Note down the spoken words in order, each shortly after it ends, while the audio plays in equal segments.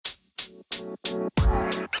Hey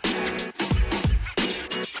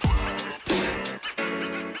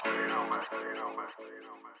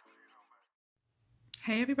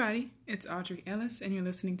everybody, it's Audrey Ellis and you're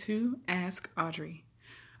listening to Ask Audrey.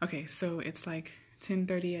 Okay, so it's like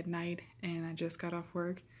 10:30 at night and I just got off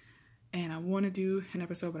work and I want to do an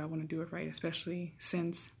episode, but I want to do it right, especially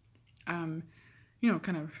since kind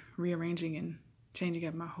of rearranging and changing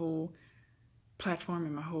up my whole platform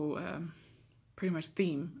and my whole pretty much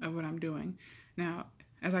theme of what I'm doing. Now,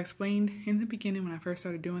 as I explained in the beginning when I first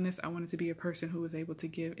started doing this, I wanted to be a person who was able to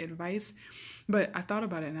give advice, but I thought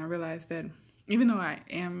about it and I realized that even though I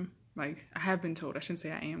have been told, I shouldn't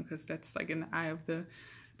say I am because that's like in the eye of the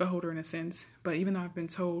beholder in a sense, but even though I've been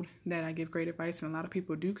told that I give great advice and a lot of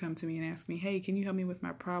people do come to me and ask me, hey, can you help me with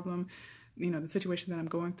my problem, the situation that I'm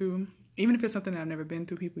going through, even if it's something that I've never been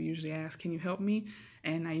through, people usually ask, can you help me?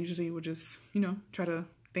 And I usually will just, try to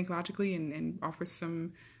think logically and offer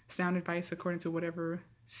some sound advice according to whatever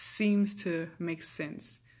seems to make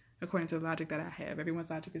sense according to the logic that I have. Everyone's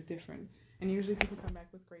logic is different. And usually people come back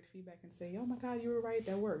with great feedback and say, oh my God, you were right,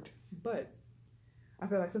 that worked. But I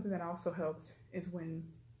feel like something that also helps is when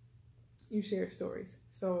you share stories.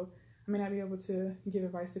 So I may not be able to give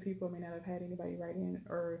advice to people. I may not have had anybody write in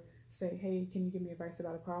or say, hey, can you give me advice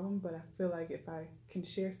about a problem? But I feel like if I can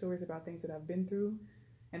share stories about things that I've been through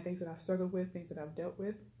and things that I've struggled with, things that I've dealt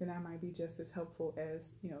with, then I might be just as helpful as,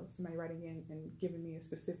 somebody writing in and giving me a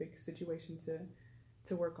specific situation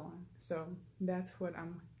to work on. So that's what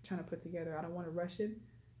I'm trying to put together. I don't want to rush it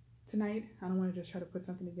tonight. I don't want to just try to put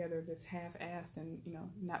something together just half-assed and,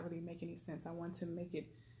 not really make any sense. I want to make it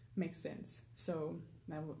make sense. So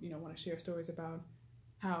I, want to share stories about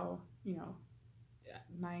how,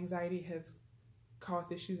 my anxiety has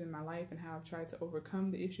caused issues in my life and how I've tried to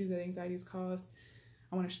overcome the issues that anxiety has caused.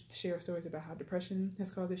 I want to share stories about how depression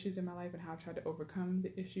has caused issues in my life and how I've tried to overcome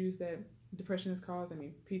the issues that depression has caused. I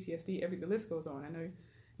mean, PTSD, the list goes on. I know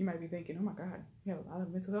you might be thinking, oh my God, you have a lot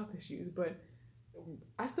of mental health issues, but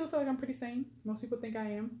I still feel like I'm pretty sane. Most people think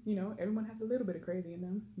I am. Everyone has a little bit of crazy in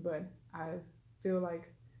them, but I feel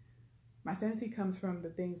like my sanity comes from the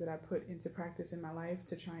things that I put into practice in my life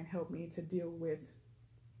to try and help me to deal with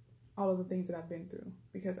all of the things that I've been through,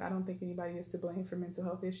 because I don't think anybody is to blame for mental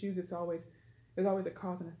health issues. There's always a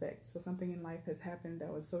cause and effect. So something in life has happened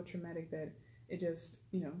that was so traumatic that it just,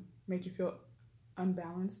 made you feel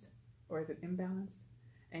unbalanced, or is it imbalanced?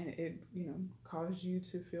 And it, caused you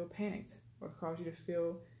to feel panicked or caused you to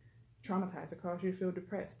feel traumatized or caused you to feel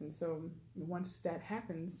depressed. And so once that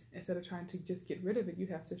happens, instead of trying to just get rid of it, you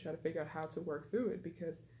have to try to figure out how to work through it,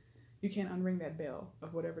 because you can't unring that bell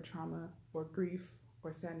of whatever trauma or grief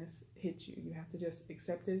or sadness hit you. You have to just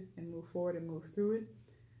accept it and move forward and move through it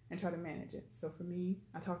and try to manage it. So for me,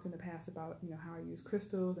 I talked in the past about, how I use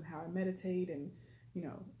crystals and how I meditate and,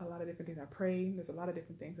 a lot of different things. I pray. There's a lot of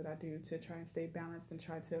different things that I do to try and stay balanced and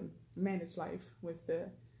try to manage life with the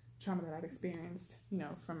trauma that I've experienced,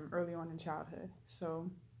 from early on in childhood. So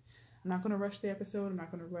I'm not going to rush the episode. I'm not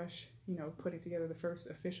going to rush, putting together the first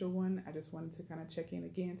official one. I just wanted to kind of check in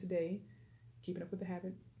again today, keeping up with the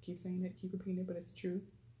habit, keep saying it, keep repeating it, but it's the truth.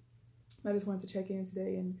 I just wanted to check in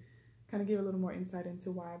today and kind of give a little more insight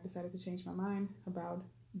into why I've decided to change my mind about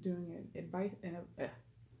doing an advice. And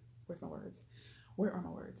where are my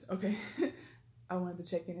words? Okay. I wanted to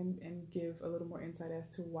check in and give a little more insight as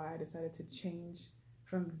to why I decided to change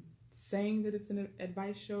from saying that it's an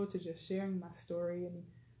advice show to just sharing my story and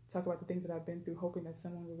talk about the things that I've been through, hoping that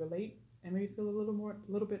someone will relate and maybe feel a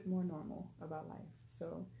little bit more normal about life.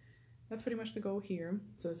 So that's pretty much the goal here.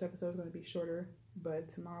 So this episode is going to be shorter, but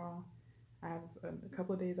tomorrow I have a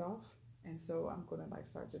couple of days off, and so I'm going to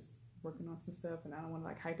start just working on some stuff, and I don't want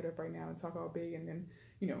to hype it up right now and talk all big and then,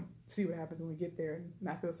 see what happens when we get there and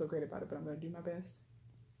not feel so great about it, but I'm going to do my best,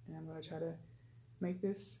 and I'm going to try to make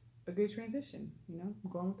this a good transition,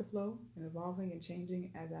 going with the flow and evolving and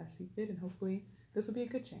changing as I see fit, and hopefully this will be a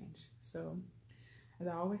good change. So as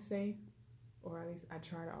I always say, or at least I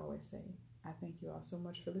try to always say, I thank you all so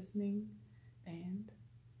much for listening. And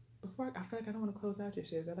before I feel like I don't want to close out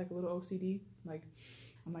just yet. Is that like a little OCD?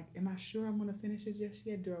 I'm like, am I sure I want to finish it just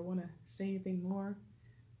yet? Do I want to say anything more?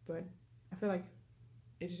 But I feel like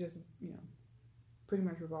it's just, pretty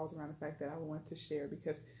much revolves around the fact that I want to share,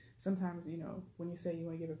 because sometimes, when you say you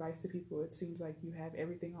want to give advice to people, it seems like you have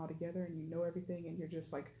everything all together and you know everything and you're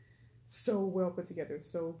just like so well put together,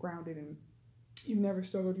 so grounded, and you've never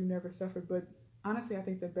struggled, you've never suffered. But honestly, I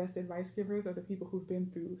think the best advice givers are the people who've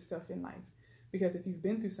been through stuff in life. Because if you've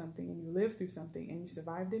been through something and you lived through something and you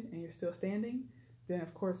survived it and you're still standing, then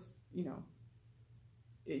of course, you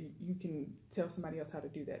can tell somebody else how to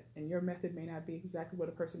do that. And your method may not be exactly what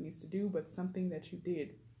a person needs to do, but something that you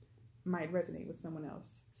did might resonate with someone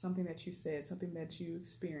else. Something that you said, something that you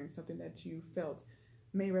experienced, something that you felt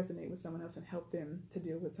may resonate with someone else and help them to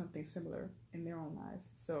deal with something similar in their own lives.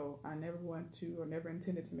 So I never want to or never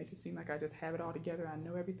intended to make it seem like I just have it all together. I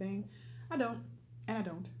know everything. I don't, and I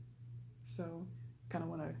don't. So kind of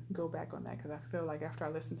want to go back on that because I feel like after I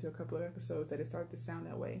listened to a couple of episodes that it started to sound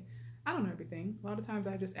that way. I don't know everything. A lot of times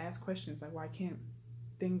I just ask questions like, why can't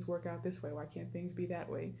things work out this way? Why can't things be that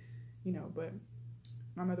way? But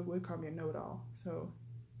my mother would call me a know-it-all. So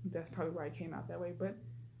that's probably why I came out that way. But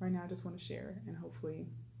right now I just want to share, and hopefully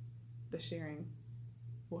the sharing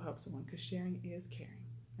will help someone because sharing is caring.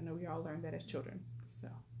 I know we all learned that as children.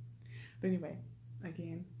 But anyway,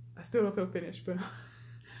 again, I still don't feel finished, but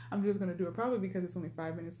I'm just going to do it probably because it's only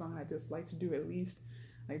 5 minutes long. I just like to do at least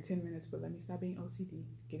like 10 minutes, but let me stop being OCD.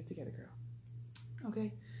 Get it together, girl.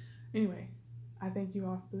 Okay. Anyway, I thank you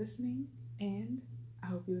all for listening, and I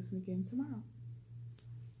hope you listen again tomorrow.